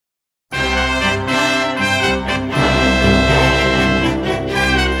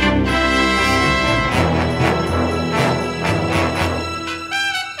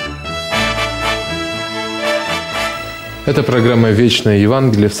Это программа «Вечное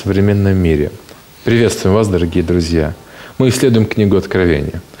Евангелие в современном мире». Приветствуем вас, дорогие друзья! Мы исследуем книгу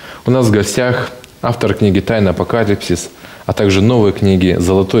Откровения. У нас в гостях автор книги «Тайна Апокалипсис», а также новой книги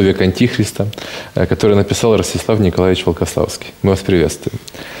 «Золотой век Антихриста», которую написал Ростислав Николаевич Волкославский. Мы вас приветствуем.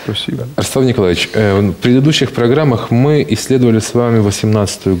 Спасибо. Ростислав Николаевич, в предыдущих программах мы исследовали с вами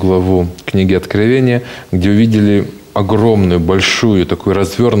 18 главу книги Откровения, где увидели огромную, большую, такую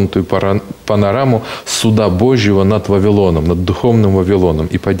развернутую панораму суда Божьего над Вавилоном, над духовным Вавилоном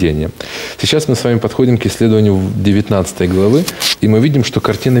и падением. Сейчас мы с вами подходим к исследованию 19 главы, и мы видим, что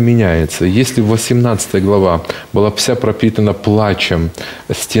картина меняется. Если 18 глава была вся пропитана плачем,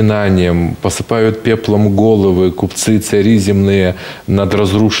 стенанием, посыпают пеплом головы купцы, цари земные над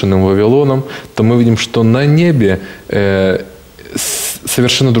разрушенным Вавилоном, то мы видим, что на небе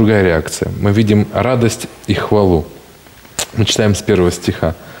совершенно другая реакция. Мы видим радость и хвалу. Мы читаем с 1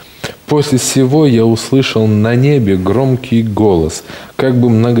 стиха. «После сего я услышал на небе громкий голос, как бы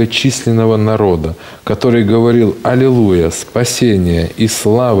многочисленного народа, который говорил: Аллилуйя, спасение и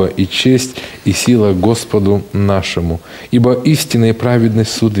слава и честь и сила Господу нашему, ибо истинная и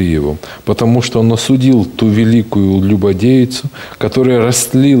праведность суды Его, потому что Он осудил ту великую любодейцу, которая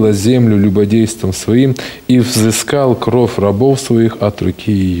растлила землю любодейством своим и взыскал кровь рабов своих от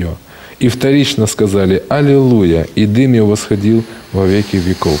руки ее». И вторично сказали: «Аллилуйя!» И дым его восходил во веки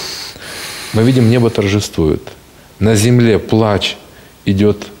веков. Мы видим, небо торжествует. На земле плач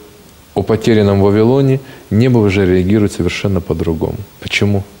идет о потерянном Вавилоне. Небо уже реагирует совершенно по-другому.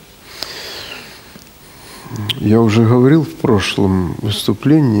 Почему? Я уже говорил в прошлом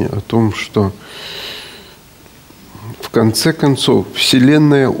выступлении о том, что в конце концов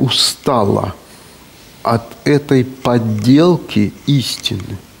Вселенная устала от этой подделки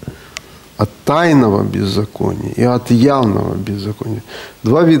истины, от тайного беззакония и от явного беззакония.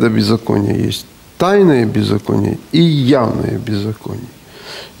 Два вида беззакония есть: тайное беззаконие и явное беззаконие.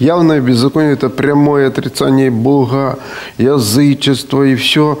 Явное беззаконие – это прямое отрицание Бога, язычество и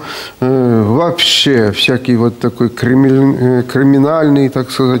все, вообще всякий вот такой криминальный, так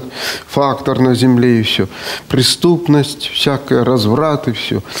сказать, фактор на земле и все. Преступность, всякая, разврат и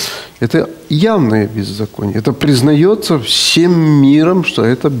все. Это явное беззаконие. Это признается всем миром, что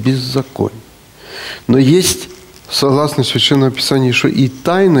это беззаконие. Но есть, согласно Священному Писанию, еще и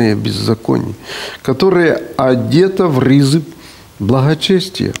тайное беззаконие, которое одето в ризы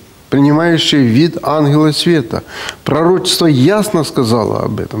благочестия, принимающее вид ангела света. Пророчество ясно сказало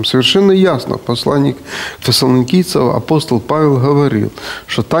об этом, совершенно ясно. Посланник Фессалоникийцам апостол Павел говорил,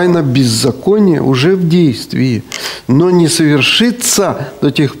 что тайна беззакония уже в действии, но не совершится до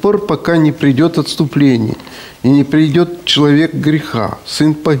тех пор, пока не придет отступление и не придет человек греха,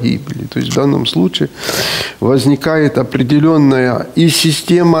 сын погибели. То есть в данном случае возникает определенная и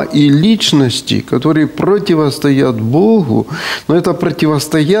система, и личности, которые противостоят Богу, но это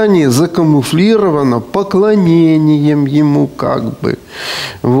противостояние закамуфлировано поклонением Ему, как бы,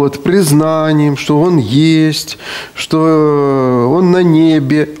 вот, признанием, что Он есть, что Он на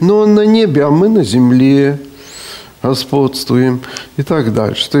небе, но Он на небе, а мы на земле господствуем и так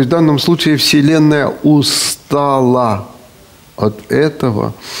дальше. То есть в данном случае Вселенная устала от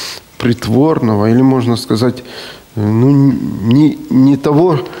этого притворного, или можно сказать, не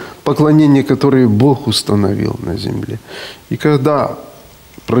того поклонения, которое Бог установил на земле. И когда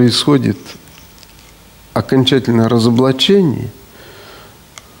происходит окончательное разоблачение,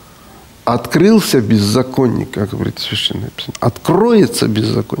 открылся беззаконник, как говорит Священное Писание, откроется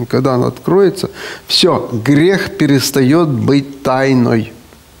беззаконие. Когда он откроется, все, грех перестает быть тайной.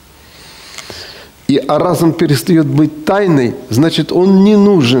 А раз он перестает быть тайной, значит, он не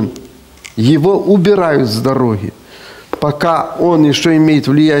нужен. Его убирают с дороги. Пока он еще имеет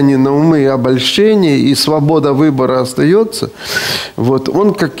влияние на умы и обольщение, и свобода выбора остается, вот,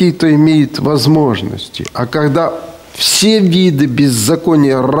 он какие-то имеет возможности. А когда все виды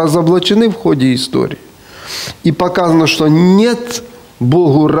беззакония разоблачены в ходе истории, и показано, что нет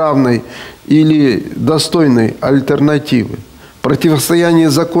Богу равной или достойной альтернативы, противостояние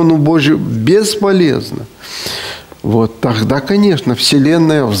закону Божию бесполезно, вот тогда, конечно,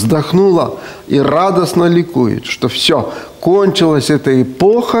 Вселенная вздохнула и радостно ликует, что все, кончилась эта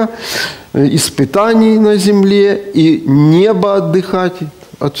эпоха испытаний на земле, и небо отдыхать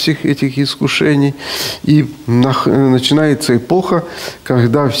от всех этих искушений. И начинается эпоха,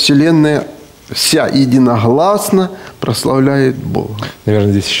 когда Вселенная вся единогласно прославляет Бога.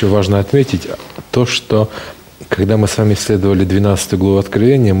 Наверное, здесь еще важно отметить то, что когда мы с вами исследовали 12 главу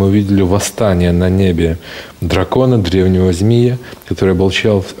Откровения, мы увидели восстание на небе дракона, древнего змея, который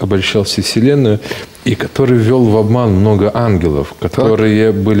обольщал всю Вселенную, и который ввел в обман много ангелов,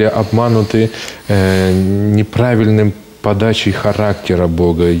 которые были обмануты неправильным подачей характера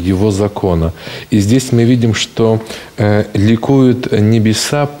Бога, Его закона. И здесь мы видим, что ликуют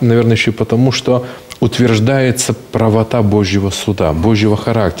небеса, наверное, еще потому, что утверждается правота Божьего суда, Божьего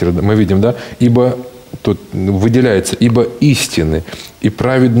характера. Мы видим, да? Ибо тут выделяется, ибо истины и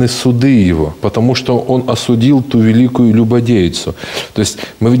праведны суды Его, потому что Он осудил ту великую любодейцу. То есть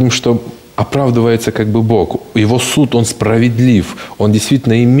мы видим, что оправдывается как бы Бог. Его суд, Он справедлив. Он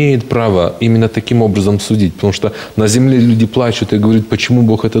действительно имеет право именно таким образом судить. Потому что на земле люди плачут и говорят, почему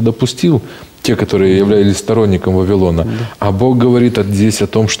Бог это допустил, те, которые являлись сторонником Вавилона. А Бог говорит здесь о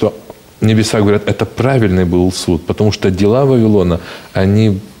том, что небеса говорят, это правильный был суд, потому что дела Вавилона,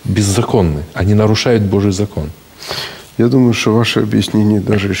 они беззаконны, они нарушают Божий закон. Я думаю, что ваше объяснение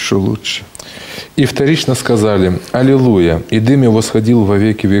даже еще лучше. И вторично сказали: «Аллилуйя! И дым его восходил во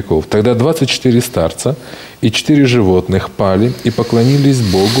веки веков». Тогда 24 старца и 4 животных пали и поклонились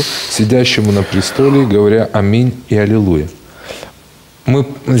Богу, сидящему на престоле, говоря: «Аминь» и «Аллилуйя». Мы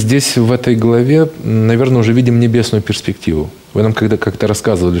здесь, в этой главе, наверное, уже видим небесную перспективу. Вы нам как-то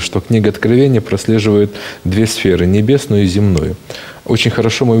рассказывали, что книга Откровения прослеживает 2 сферы – небесную и земную. Очень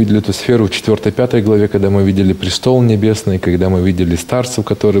хорошо мы видели эту сферу в 4-5 главе, когда мы видели престол небесный, когда мы видели старцев,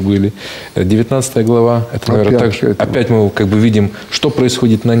 которые были. 19 глава – это, наверное, опять мы как бы видим, что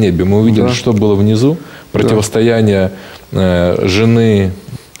происходит на небе. Мы увидели, что было внизу, противостояние жены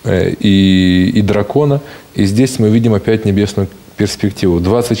и дракона. И здесь мы видим опять небесную перспективу.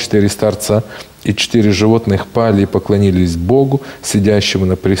 24 старца и 4 животных пали и поклонились Богу, сидящему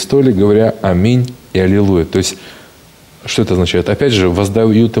на престоле, говоря: «Аминь» и «Аллилуйя». То есть, что это означает? Опять же,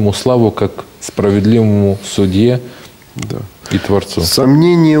 воздают Ему славу как справедливому судье и Творцу.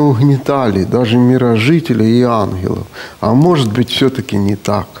 Сомнения угнетали даже мирожителей и ангелов. А может быть, все-таки не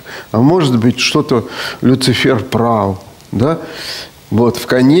так. А может быть, что-то Люцифер прав. Да? Вот, в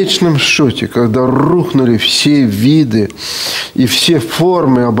конечном счете, когда рухнули все виды и все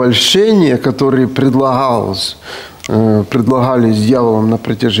формы обольщения, которые предлагались дьяволом на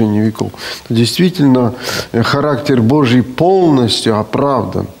протяжении веков, то действительно характер Божий полностью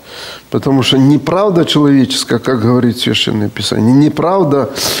оправдан. Потому что неправда человеческая, как говорит Священное Писание, неправда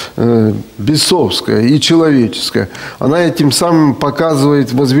бесовская и человеческая, она этим самым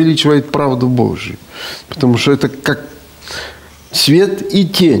показывает, возвеличивает правду Божию. Потому что это как свет и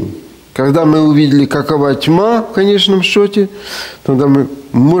тень. Когда мы увидели, какова тьма в конечном счете, тогда мы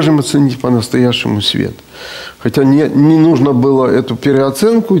можем оценить по-настоящему свет. Хотя не нужно было эту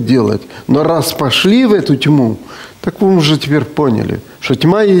переоценку делать, но раз пошли в эту тьму, так вы уже теперь поняли, что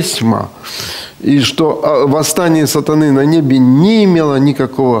тьма есть тьма. И что восстание сатаны на небе не имело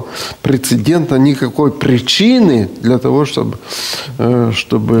никакого прецедента, никакой причины для того, чтобы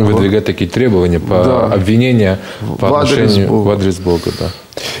выдвигать такие требования по обвинения по отношению в адрес Бога. Да.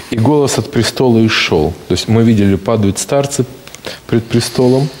 И голос от престола исшел. То есть мы видели, падают старцы пред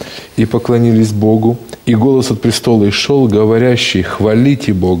престолом и поклонились Богу. И голос от престола исшел, говорящий: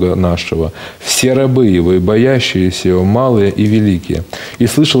 «Хвалите Бога нашего, все рабы Его и боящиеся Его, малые и великие». И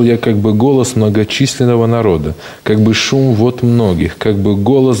слышал я как бы голос многочисленного народа, как бы шум вод многих, как бы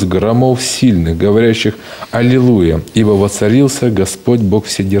голос громов сильных, говорящих: «Аллилуйя! Ибо воцарился Господь Бог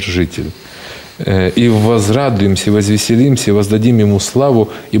Вседержитель». И возрадуемся, возвеселимся, воздадим Ему славу,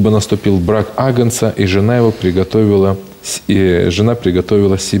 ибо наступил брак Агнца, и жена приготовила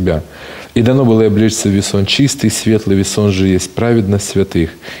себя. И дано было облечься в весон чистый, светлый весон же есть праведность святых.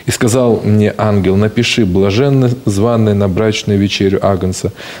 И сказал мне ангел: напиши: блаженны званые на брачную вечерю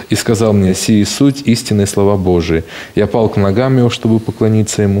Агнца. И сказал мне: сии суть истинные слова Божии. Я пал к ногам Его, чтобы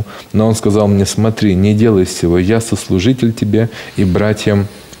поклониться Ему, но он сказал мне: смотри, не делай сего, я сослужитель тебе и братьям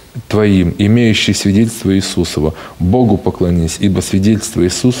твоим, имеющий свидетельство Иисусова. Богу поклонись, ибо свидетельство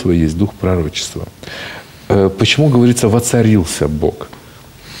Иисусова есть дух пророчества». Почему говорится «воцарился Бог»?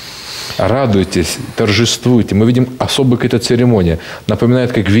 Радуйтесь, торжествуйте. Мы видим особая какая-то церемония.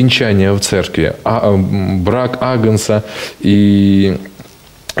 Напоминает, как венчание в церкви. Брак Агнца и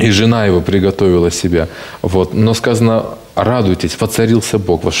жена его приготовила себя. Вот. Но сказано: радуйтесь, воцарился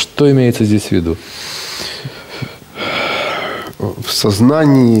Бог. Вот что имеется здесь в виду? В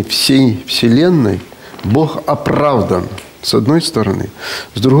сознании всей Вселенной Бог оправдан, с одной стороны.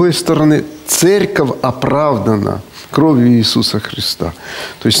 С другой стороны, церковь оправдана кровью Иисуса Христа.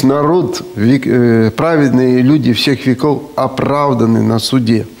 То есть народ, праведные люди всех веков оправданы на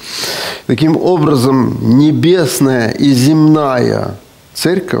суде. Таким образом, небесная и земная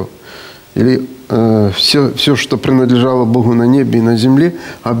церковь, или все, что принадлежало Богу на небе и на земле,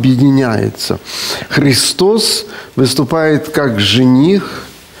 объединяется. Христос выступает как жених,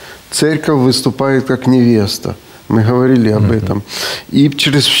 церковь выступает как невеста. Мы говорили об этом. И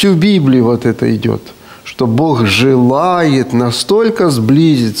через всю Библию вот это идет. что Бог желает настолько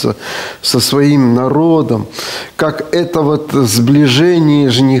сблизиться со своим народом, как это вот сближение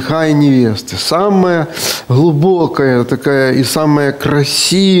жениха и невесты. Самая глубокая такая и самая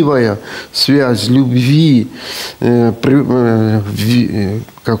красивая связь любви,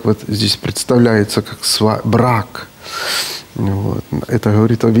 как вот здесь представляется, как брак. Вот. Это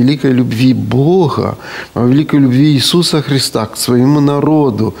говорит о великой любви Бога, о великой любви Иисуса Христа к своему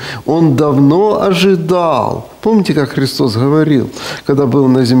народу. Он давно ожидал. Помните, как Христос говорил, когда был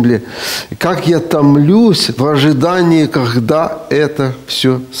на земле? «Как я томлюсь в ожидании, когда это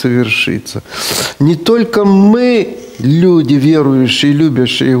все совершится». Не только мы, люди верующие,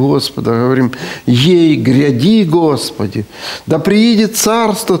 любящие Господа, говорим: «Ей, гряди, Господи, да приидет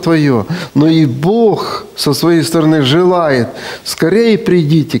Царство Твое». Но и Бог со своей стороны желает: скорее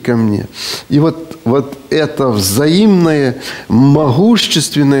придите ко мне. И вот это взаимное,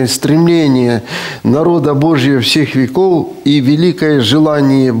 могущественное стремление народа Божьего всех веков и великое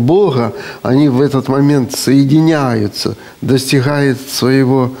желание Бога, они в этот момент соединяются, достигают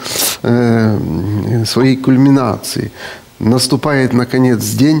своей кульминации. Наступает, наконец,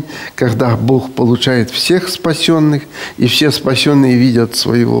 день, когда Бог получает всех спасенных, и все спасенные видят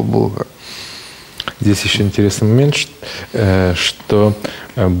своего Бога. Здесь еще интересный момент, что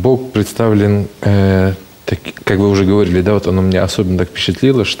Бог представлен, как вы уже говорили, да, вот оно меня особенно так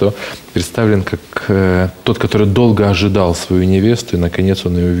впечатлило, что представлен как тот, который долго ожидал свою невесту, и наконец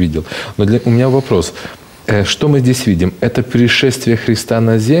он ее увидел. Но у меня вопрос. Что мы здесь видим? Это пришествие Христа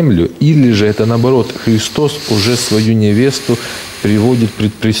на землю, или же это наоборот, Христос уже свою невесту приводит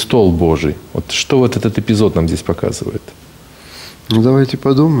пред престол Божий? Вот что вот этот эпизод нам здесь показывает? Ну, давайте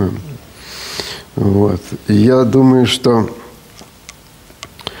подумаем. Вот. Я думаю, что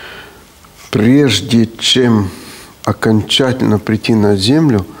прежде чем окончательно прийти на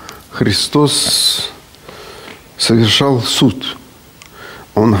землю, Христос совершал суд.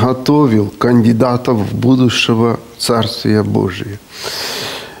 Он готовил кандидатов в будущего Царствия Божия.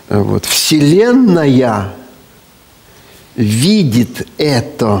 Вот. Вселенная видит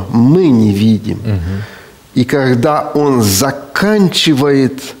это, мы не видим. И когда Он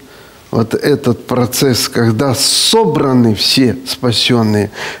заканчивает вот этот процесс, когда собраны все спасенные,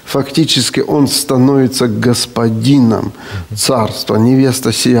 фактически Он становится господином царства.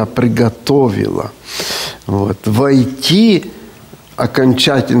 Невеста себя приготовила. Вот. Войти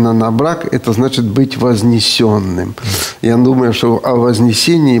окончательно на брак – это значит быть вознесенным. Я думаю, что о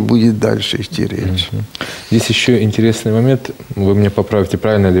вознесении будет дальше идти речь. Здесь еще интересный момент, вы меня поправите,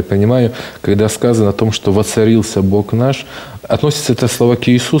 правильно ли я понимаю, когда сказано о том, что «воцарился Бог наш», относится это слово к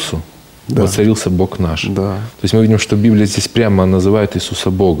Иисусу? Да. «Воцарился Бог наш». Да. То есть мы видим, что Библия здесь прямо называет Иисуса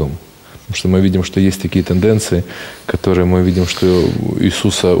Богом. Потому что мы видим, что есть такие тенденции, которые мы видим, что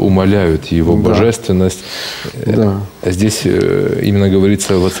Иисуса умаляют, Его божественность. Да. А здесь именно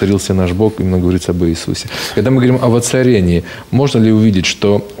говорится «воцарился наш Бог», именно говорится об Иисусе. Когда мы говорим о воцарении, можно ли увидеть,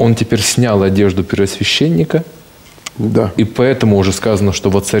 что Он теперь снял одежду первосвященника? Да. И поэтому уже сказано, что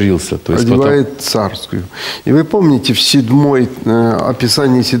воцарился. То есть одевает царскую. И вы помните, в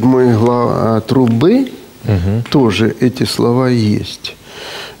описании 7 главы трубы тоже эти слова есть.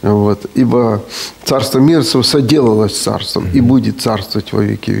 Вот. Ибо царство мирцев соделалось царством и будет царствовать во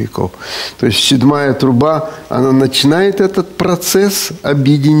веки веков. То есть 7 труба, она начинает этот процесс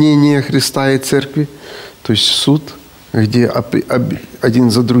объединения Христа и Церкви, то есть суд, где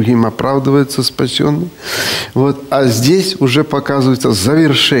один за другим оправдывается спасенный. Вот. А здесь уже показывается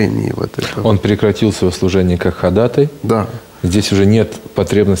завершение вот этого. Он прекратил свое служение как ходатай. Да. Здесь уже нет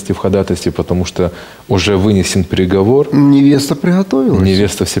потребности в ходатайстве, потому что уже вынесен приговор. Невеста приготовилась.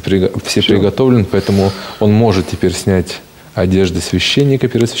 Невеста все приготовлен, поэтому он может теперь снять одежды священника,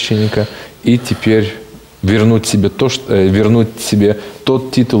 первосвященника, и теперь вернуть себе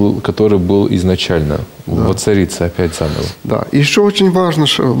тот титул, который был изначально. Да. Воцариться опять заново. Да. Еще очень важно,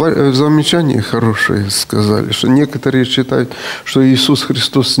 что замечание хорошее сказали, что некоторые считают, что Иисус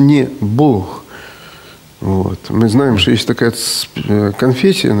Христос не Бог. Вот. Мы знаем, что есть такая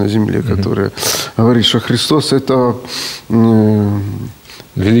конфессия на земле, которая говорит, что Христос – это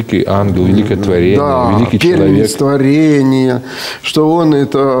великий ангел, великое творение, великий человек. Творения, что Он –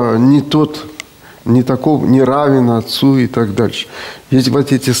 это не тот, не таков, не равен Отцу и так дальше. Есть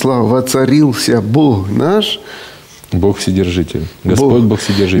вот эти слова: «Воцарился Бог наш». Бог Вседержитель. Господь Бог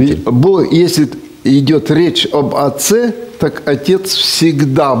Вседержитель. Если идет речь об Отце, так Отец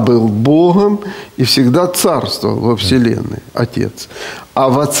всегда был Богом и всегда царствовал во Вселенной. Отец. А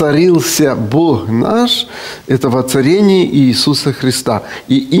воцарился Бог наш – это воцарение Иисуса Христа.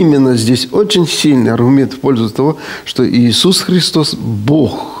 И именно здесь очень сильный аргумент в пользу того, что Иисус Христос –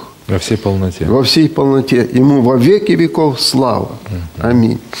 Бог. Во всей полноте. Во всей полноте. Ему во веки веков слава.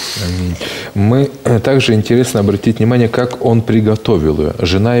 Аминь. Аминь. Мы также интересно обратить внимание, как он приготовил ее.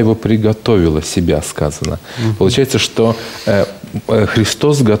 Жена его приготовила себя, сказано. Получается, что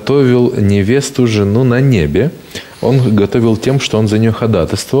Христос готовил невесту, жену на небе. Он готовил тем, что он за нее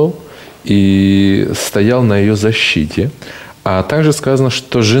ходатайствовал и стоял на ее защите. А также сказано,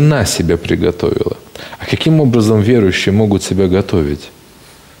 что жена себя приготовила. А каким образом верующие могут себя готовить?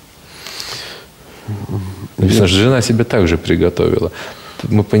 Написано, что жена себя также приготовила.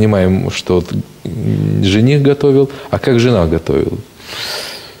 Тут мы понимаем, что вот жених готовил, а как жена готовила?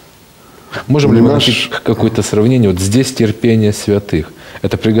 Можем ли мы найти какое-то сравнение? Вот здесь терпение святых.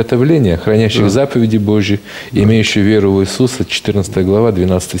 Это приготовление, хранящих заповеди Божьи, имеющих веру в Иисуса, 14 глава,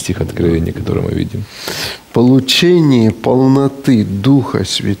 12 стих Откровения, который мы видим. Получение полноты Духа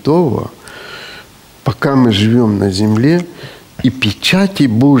Святого, пока мы живем на земле, и печати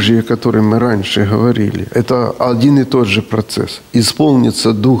Божьи, о которой мы раньше говорили, это один и тот же процесс.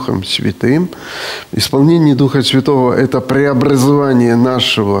 Исполниться Духом Святым. Исполнение Духа Святого – это преобразование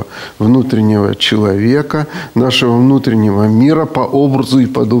нашего внутреннего человека, нашего внутреннего мира по образу и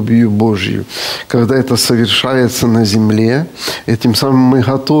подобию Божью. Когда это совершается на земле, этим самым мы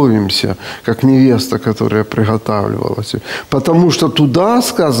готовимся, как невеста, которая приготавливалась. Потому что туда,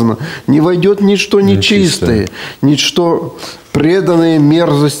 сказано, не войдет ничто нечистое, ничто преданные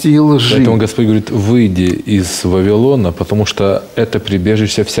мерзости и лжи. Поэтому Господь говорит, выйди из Вавилона, потому что это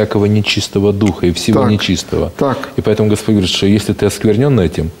прибежище всякого нечистого духа и всего нечистого. И поэтому Господь говорит, что если ты осквернен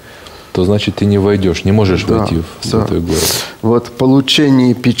этим, то значит ты не войдешь, не можешь войти в святой город. Вот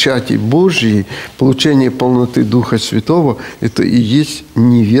получение печати Божьей, получение полноты Духа Святого, это и есть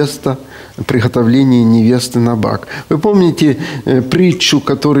невеста, приготовление невесты на брак. Вы помните притчу,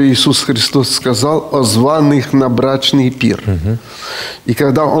 которую Иисус Христос сказал о званых на брачный пир? И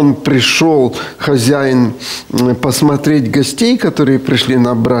когда Он пришел, хозяин, посмотреть гостей, которые пришли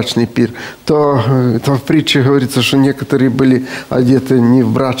на брачный пир, то в притче говорится, что некоторые были одеты не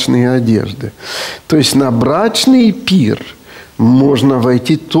в брачные одежды. То есть на брачный пир можно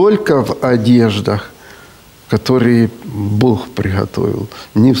войти только в одеждах, которые Бог приготовил,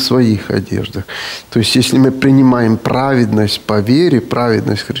 не в своих одеждах. То есть, если мы принимаем праведность по вере,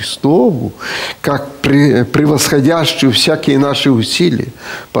 праведность Христову, как превосходящую всякие наши усилия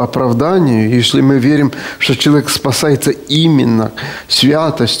по оправданию, если мы верим, что человек спасается именно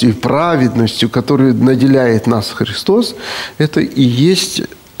святостью и праведностью, которую наделяет нас Христос, это и есть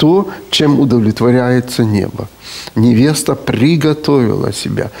то, чем удовлетворяется небо. Невеста приготовила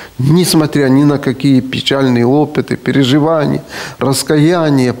себя, несмотря ни на какие печальные опыты, переживания,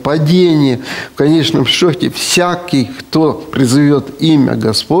 раскаяния, падения. В конечном счете, всякий, кто призовет имя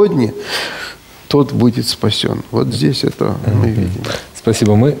Господне, тот будет спасен. Вот здесь это мы видим.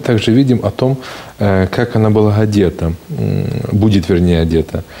 Спасибо. Мы также видим о том, как она была одета, будет, вернее,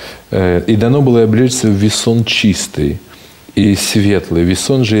 одета. «И дано было облечься в весон чистый и светлый.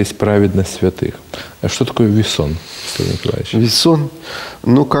 Весон же есть праведность святых». А что такое весон, Николай Николаевич? Весон,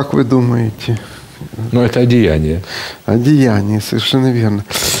 ну, как вы думаете? Ну, это одеяние. Одеяние, совершенно верно.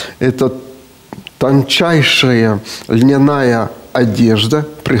 Это тончайшая льняная одежда,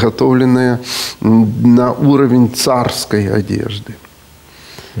 приготовленная на уровень царской одежды.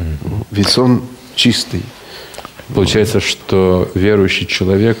 Весон чистый. Получается, что верующий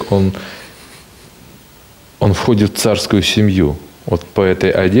человек, он входит в царскую семью. Вот по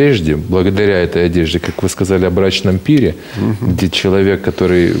этой одежде, благодаря этой одежде, как вы сказали о брачном пире, где человек,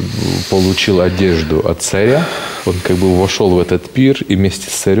 который получил одежду от царя, он как бы вошел в этот пир и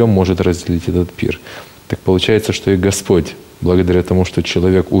вместе с царем может разделить этот пир. Так получается, что и Господь, благодаря тому, что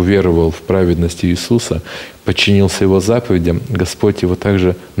человек уверовал в праведность Иисуса, подчинился Его заповедям, Господь его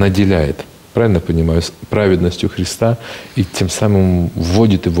также наделяет, правильно понимаю, с праведностью Христа, и тем самым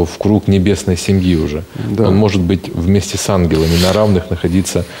вводит его в круг небесной семьи уже. Да. Он может быть вместе с ангелами на равных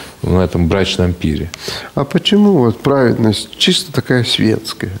находиться на этом брачном пире. А почему вот праведность чисто такая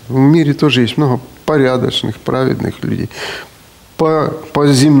светская? В мире тоже есть много порядочных, праведных людей.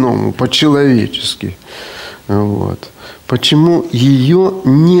 По-земному, по-человечески. Вот. Почему ее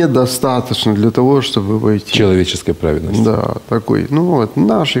недостаточно для того, чтобы войти? Человеческая праведность. Да, такой, ну вот,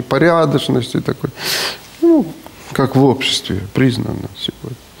 нашей порядочности такой, ну, как в обществе признано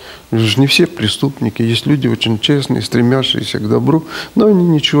сегодня. Не все преступники, есть люди очень честные, стремящиеся к добру, но они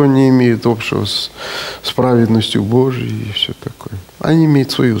ничего не имеют общего с праведностью Божией и все такое. Они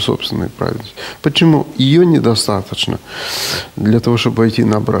имеют свою собственную праведность. Почему ее недостаточно для того, чтобы войти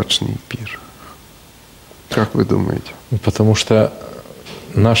на брачный пир? Как вы думаете? Потому что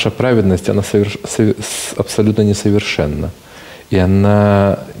наша праведность, она абсолютно несовершенна. И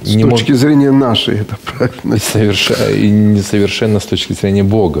она С точки зрения нашей, это правильно. И несовершенна с точки зрения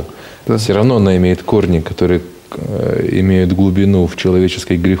Бога. Да. Все равно она имеет корни, которые имеют глубину в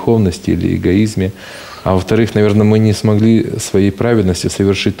человеческой греховности или эгоизме. А во-вторых, наверное, мы не смогли своей праведности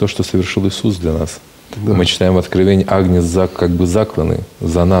совершить то, что совершил Иисус для нас. Да. Мы читаем в Откровении: агнец как бы закланный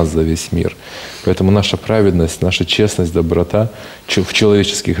за нас, за весь мир. Поэтому наша праведность, наша честность, доброта в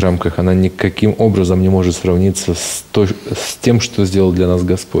человеческих рамках, она никаким образом не может сравниться с тем, что сделал для нас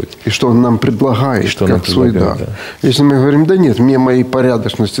Господь. И что Он нам предлагает, что как свой дар. Да. Если мы говорим: да нет, мне моей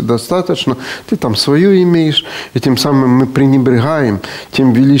порядочности достаточно, ты там свою имеешь, и тем самым мы пренебрегаем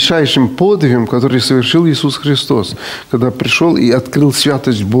тем величайшим подвигом, который совершил Иисус Христос, когда пришел и открыл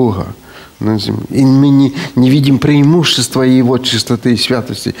святость Бога на земле. И мы не видим преимущества Его чистоты и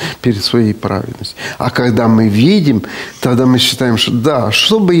святости перед своей праведностью. А когда мы видим, тогда мы считаем, что да,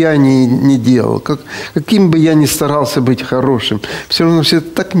 что бы я ни делал, каким бы я ни старался быть хорошим, все равно все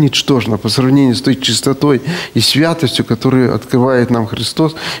это так ничтожно по сравнению с той чистотой и святостью, которую открывает нам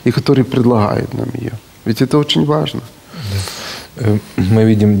Христос и который предлагает нам ее. Ведь это очень важно. Мы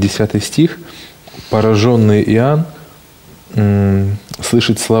видим 10 стих. «Пораженный Иоанн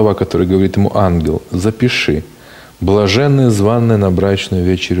слышит слова, которые говорит ему ангел: запиши, блаженны званные на брачную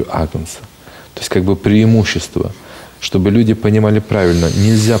вечерю Агнца». То есть как бы преимущество, чтобы люди понимали правильно.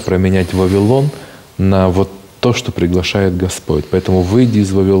 Нельзя променять Вавилон на вот то, что приглашает Господь. Поэтому выйди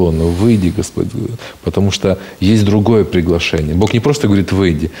из Вавилона, выйди, Господь, потому что есть другое приглашение. Бог не просто говорит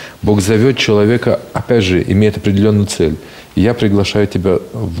 «выйди», Бог зовет человека, опять же, имеет определенную цель. «Я приглашаю тебя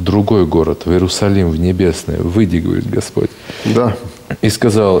в другой город, в Иерусалим, в небесный. Выйди, — говорит Господь». Да. И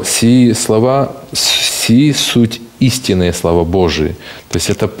сказал: сии слова, сии суть истинные слова Божии. То есть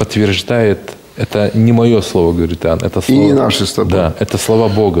это подтверждает, это не мое слово, говорит Иоанн, это слово, и не наши с тобой. Да, это слова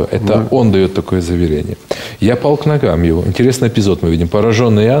Бога, это Он дает такое заверение. Я пал к ногам Его. Интересный эпизод мы видим.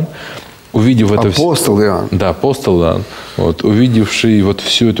 Пораженный Иоанн, увидев это... Апостол Иоанн. Да, апостол Иоанн. Вот, увидевший вот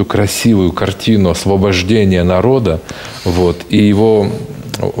всю эту красивую картину освобождения народа, вот, и его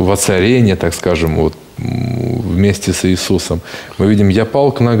воцарение, так скажем, вот, вместе с Иисусом, мы видим: я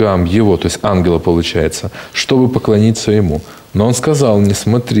пал к ногам Его, то есть ангела получается, чтобы поклониться Ему. Но Он сказал: не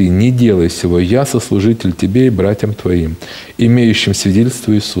смотри, не делай сего, я сослужитель тебе и братьям твоим, имеющим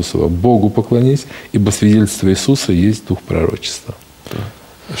свидетельство Иисусова. Богу поклонись, ибо свидетельство Иисуса есть дух пророчества.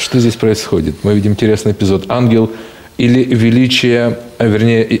 Что здесь происходит? Мы видим интересный эпизод. Ангел или величие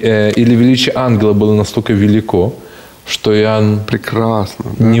ангела было настолько велико, что Иоанн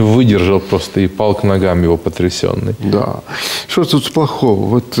не выдержал просто и пал к ногам его потрясенный. Да. Что тут плохого?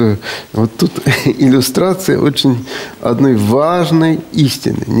 Вот тут иллюстрация очень одной важной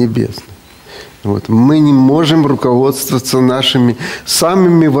истины небесной. Вот. Мы не можем руководствоваться нашими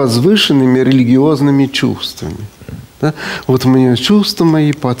самыми возвышенными религиозными чувствами. Да? Вот мне чувства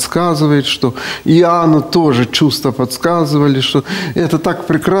мои подсказывают, что Иоанну тоже чувства подсказывали, что это так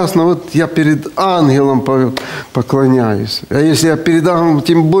прекрасно, вот я перед ангелом поклоняюсь. А если я перед ангелом,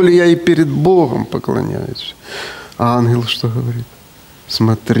 тем более я и перед Богом поклоняюсь. А ангел что говорит?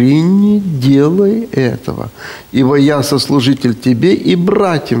 Смотри, не делай этого, ибо я сослужитель тебе и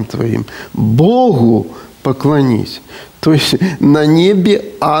братьям твоим. Богу поклонись. То есть на небе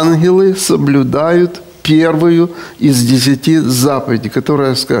ангелы соблюдают первую из 10 заповедей,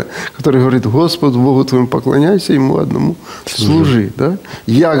 которая говорит: Господу Богу твоему поклоняйся, Ему одному служи. Да?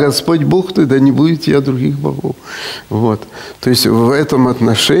 Я Господь Бог твой, да не будет я других богов. Вот. То есть в этом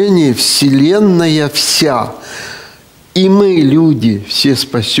отношении вселенная вся, и мы, люди, все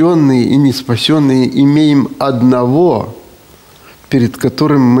спасенные и неспасенные, имеем одного, перед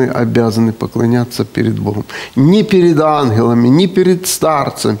которым мы обязаны поклоняться перед Богом. Не перед ангелами, не перед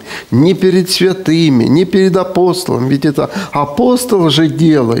старцами, не перед святыми, не перед апостолом. Ведь это апостол же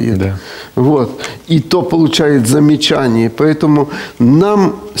делает. Да. Вот. И то получает замечание. Поэтому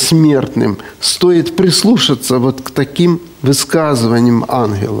нам, смертным, стоит прислушаться вот к таким высказываниям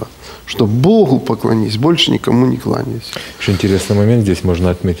ангела, что Богу поклонись, больше никому не кланяйся. Еще интересный момент здесь можно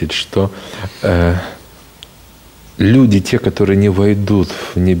отметить, что люди, те, которые не войдут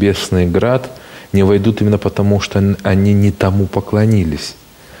в небесный град, не войдут именно потому, что они не тому поклонились.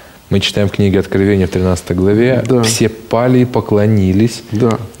 Мы читаем в книге Откровения в 13 главе, да. Все пали и поклонились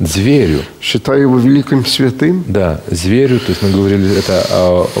зверю. Считая его великим святым? Да, зверю. То есть мы говорили это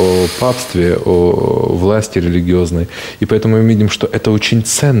о папстве, о власти религиозной. И поэтому мы видим, что это очень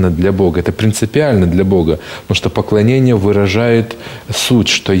ценно для Бога, это принципиально для Бога. Потому что поклонение выражает суть,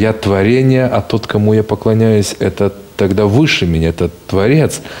 что я творение, а тот, кому я поклоняюсь, это тогда выше меня, это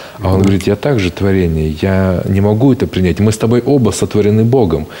Творец. А он говорит, я также творение, я не могу это принять. Мы с тобой оба сотворены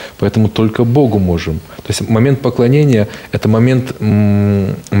Богом, поэтому только Богу можем. То есть момент поклонения – это момент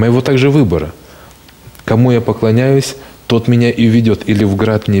моего также выбора. Кому я поклоняюсь, тот меня и ведет или в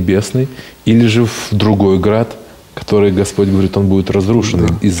град небесный, или же в другой град, который, Господь говорит, он будет разрушен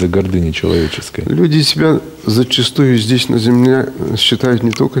из-за гордыни человеческой. Люди себя зачастую здесь на земле считают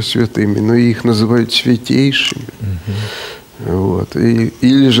не только святыми, но и их называют святейшими. Вот.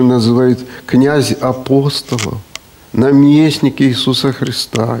 Или же называют князь апостолов, наместники Иисуса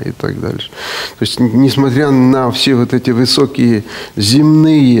Христа и так дальше. То есть, несмотря на все вот эти высокие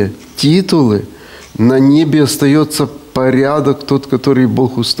земные титулы, на небе остается порядок тот, который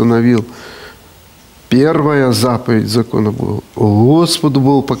Бог установил. Первая заповедь закона была: Господу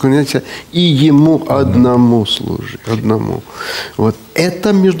Богу поклоняйся и Ему одному служи. Одному. Вот.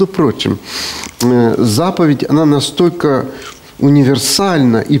 Это, между прочим, заповедь, она настолько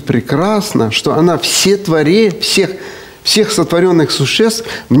универсальна и прекрасна, что она всех сотворенных существ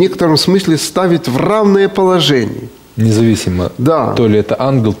в некотором смысле ставит в равное положение. Независимо, да. То ли это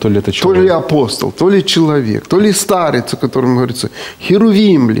ангел, то ли это человек. То ли апостол, то ли человек, то ли старец, о котором говорится,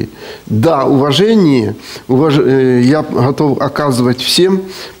 херувим ли. Да, уважение я готов оказывать всем,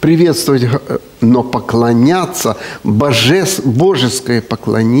 приветствовать, но поклоняться, божеское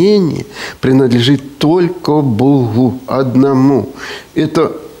поклонение принадлежит только Богу одному.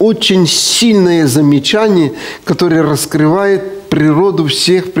 Это очень сильное замечание, которое раскрывает природу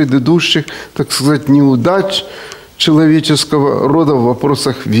всех предыдущих, так сказать, неудач человеческого рода в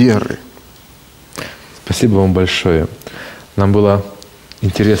вопросах веры. Спасибо вам большое. Нам было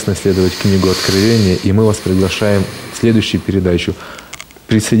интересно исследовать книгу Откровения, и мы вас приглашаем в следующую передачу.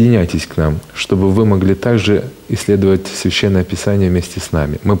 Присоединяйтесь к нам, чтобы вы могли также исследовать Священное Писание вместе с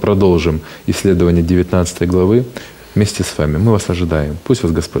нами. Мы продолжим исследование 19 главы вместе с вами. Мы вас ожидаем. Пусть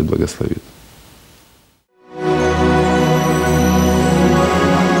вас Господь благословит.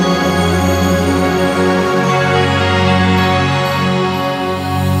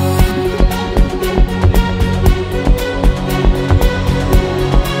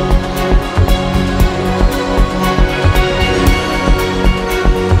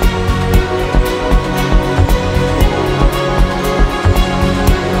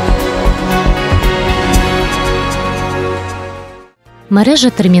 Мережа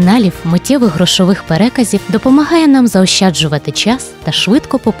терміналів миттєвих грошових переказів допомагає нам заощаджувати час та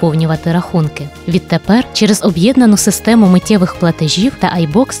швидко поповнювати рахунки. Відтепер через об'єднану систему миттєвих платежів та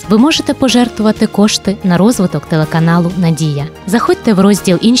iBox ви можете пожертвувати кошти на розвиток телеканалу «Надія». Заходьте в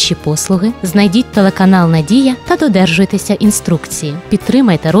розділ «Інші послуги», знайдіть телеканал «Надія» та додержуйтеся інструкції.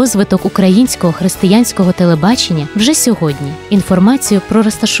 Підтримайте розвиток українського християнського телебачення вже сьогодні. Інформацію про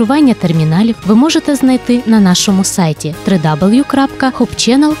розташування терміналів ви можете знайти на нашому сайті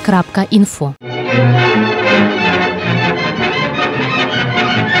www.hopchannel.info.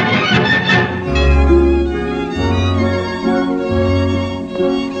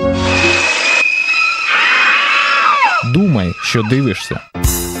 Думай, що дивишся.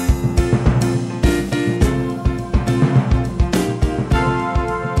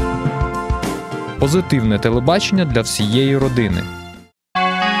 Позитивне телебачення для всієї родини.